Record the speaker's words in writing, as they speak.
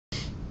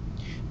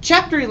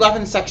Chapter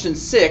 11, Section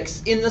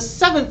 6 in the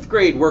 7th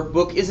grade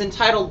workbook is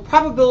entitled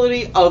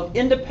Probability of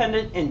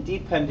Independent and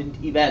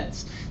Dependent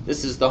Events.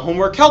 This is the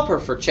homework helper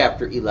for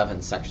Chapter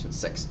 11, Section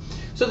 6.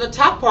 So in the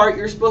top part,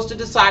 you're supposed to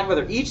decide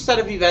whether each set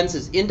of events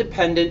is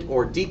independent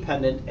or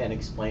dependent and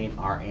explain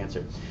our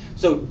answer.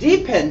 So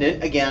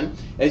dependent, again,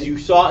 as you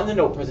saw in the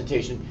note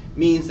presentation,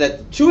 means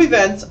that two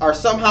events are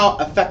somehow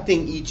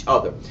affecting each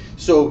other.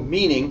 So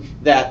meaning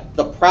that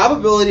the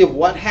probability of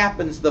what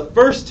happens the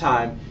first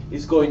time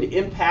is going to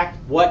impact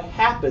what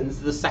happens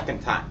the second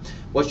time.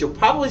 What you'll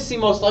probably see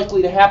most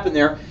likely to happen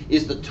there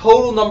is the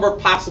total number of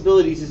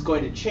possibilities is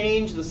going to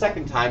change the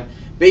second time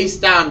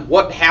based on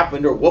what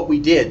happened or what we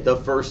did the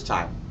first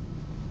time.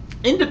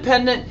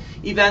 Independent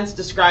events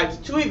describes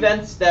two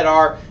events that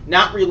are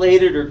not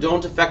related or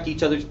don't affect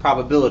each other's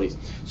probabilities.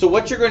 So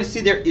what you're going to see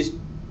there is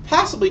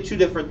possibly two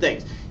different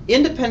things.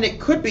 Independent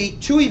could be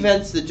two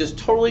events that just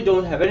totally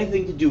don't have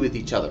anything to do with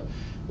each other,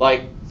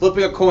 like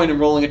flipping a coin and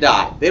rolling a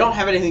die. They don't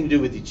have anything to do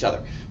with each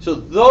other. So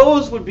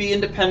those would be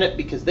independent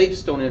because they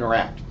just don't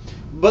interact.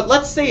 But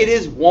let's say it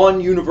is one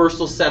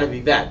universal set of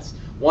events,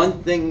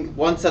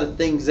 one set of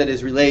things that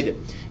is related.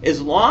 As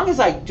long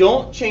as I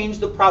don't change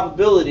the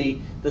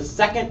probability the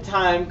second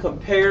time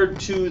compared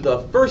to the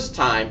first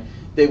time,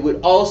 they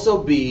would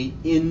also be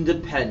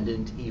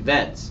independent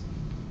events.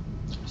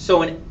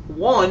 So in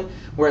one,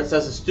 where it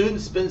says a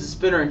student spins a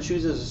spinner and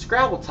chooses a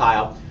Scrabble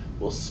tile,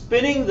 well,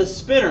 spinning the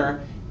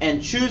spinner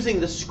and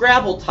choosing the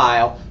Scrabble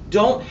tile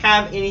don't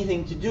have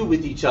anything to do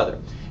with each other.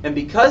 And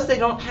because they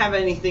don't have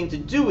anything to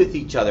do with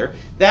each other,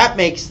 that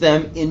makes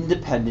them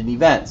independent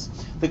events.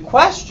 The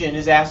question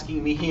is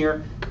asking me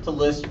here to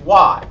list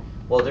why.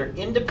 Well, they're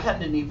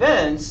independent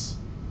events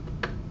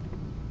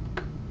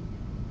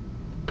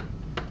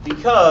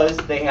because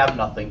they have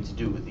nothing to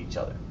do with each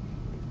other.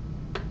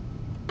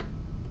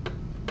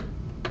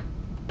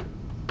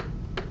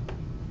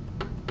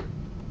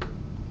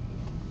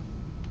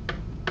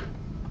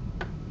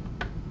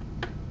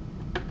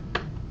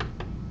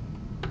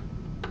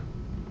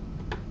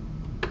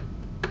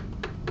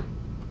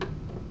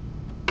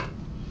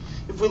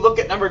 If we look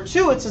at number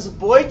 2, it says a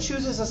boy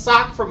chooses a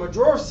sock from a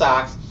drawer of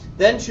socks,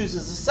 then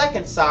chooses a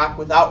second sock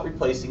without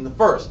replacing the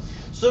first.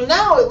 So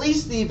now at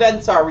least the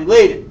events are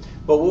related.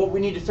 But what we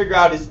need to figure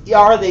out is,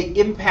 are they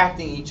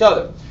impacting each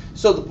other?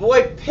 So the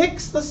boy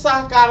picks the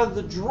sock out of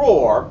the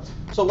drawer.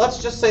 So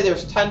let's just say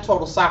there's 10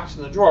 total socks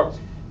in the drawer.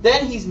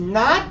 Then he's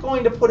not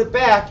going to put it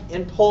back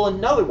and pull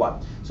another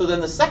one. So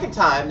then the second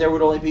time there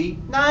would only be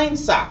 9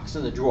 socks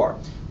in the drawer.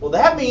 Well,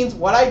 that means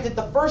what I did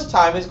the first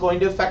time is going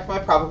to affect my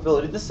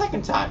probability the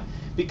second time,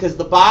 because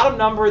the bottom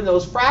number in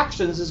those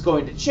fractions is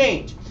going to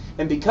change.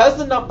 And because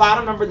the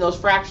bottom number in those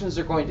fractions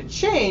are going to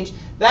change,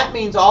 that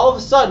means all of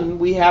a sudden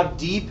we have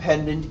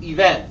dependent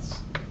events.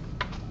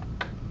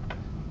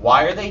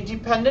 Why are they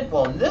dependent?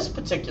 Well, in this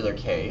particular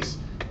case,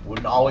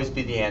 wouldn't always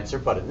be the answer,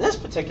 but in this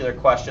particular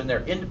question,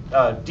 they're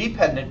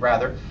dependent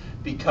rather,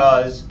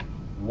 because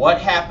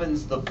what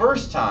happens the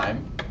first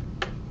time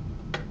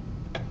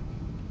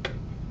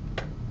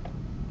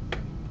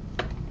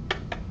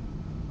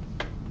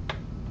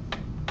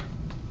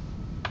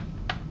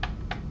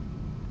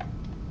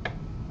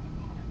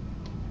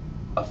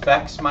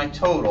affects my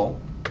total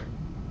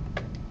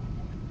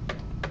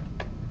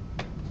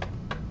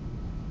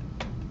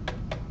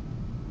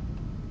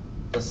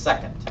the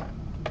second time.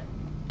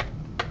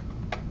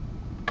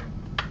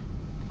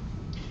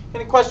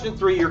 And in question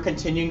 3, you're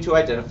continuing to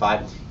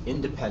identify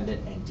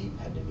independent and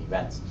dependent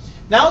events.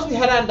 Now as we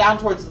head on down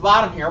towards the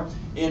bottom here,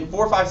 in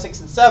 4, 5,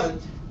 6, and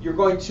 7, you're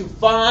going to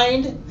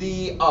find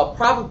the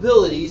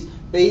probabilities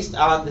based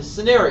on the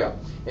scenario.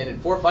 And in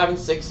 4, 5, and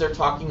 6, they're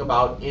talking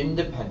about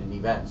independent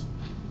events.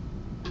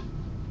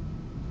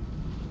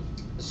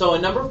 So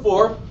in number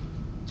 4,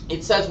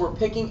 it says we're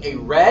picking a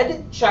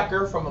red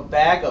checker from a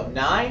bag of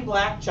 9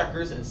 black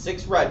checkers and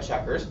 6 red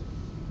checkers.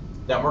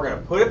 Then we're going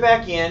to put it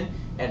back in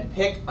and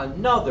pick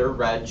another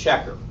red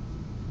checker.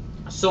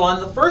 So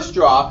on the first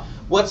draw,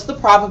 what's the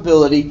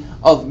probability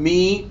of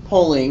me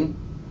pulling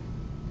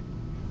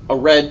a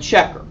red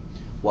checker?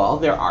 Well,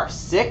 there are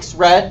 6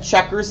 red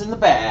checkers in the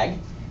bag,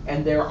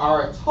 and there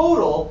are a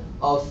total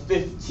of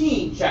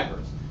 15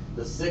 checkers.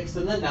 The 6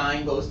 and the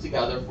 9 goes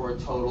together for a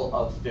total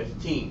of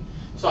 15.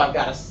 So I've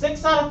got a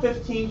 6 out of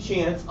 15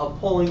 chance of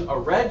pulling a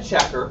red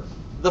checker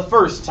the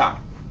first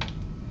time.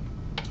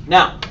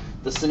 Now,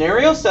 the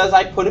scenario says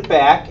I put it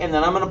back and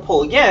then I'm going to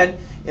pull again,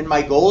 and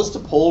my goal is to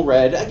pull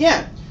red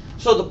again.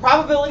 So the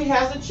probability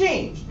hasn't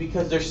changed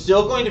because there's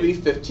still going to be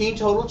 15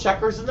 total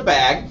checkers in the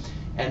bag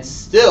and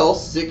still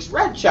 6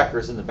 red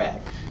checkers in the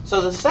bag.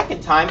 So the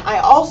second time I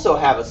also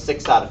have a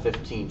 6 out of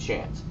 15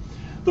 chance.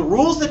 The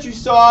rules that you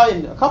saw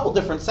in a couple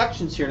different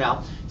sections here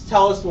now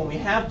tell us when we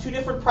have 2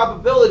 different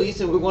probabilities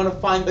and we want to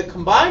find the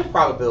combined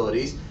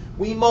probabilities,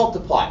 we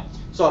multiply.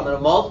 So I'm going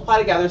to multiply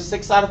together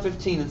 6 out of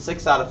 15 and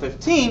 6 out of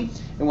 15,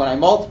 and when I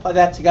multiply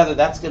that together,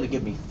 that's going to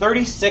give me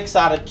 36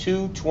 out of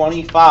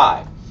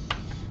 225.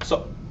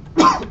 So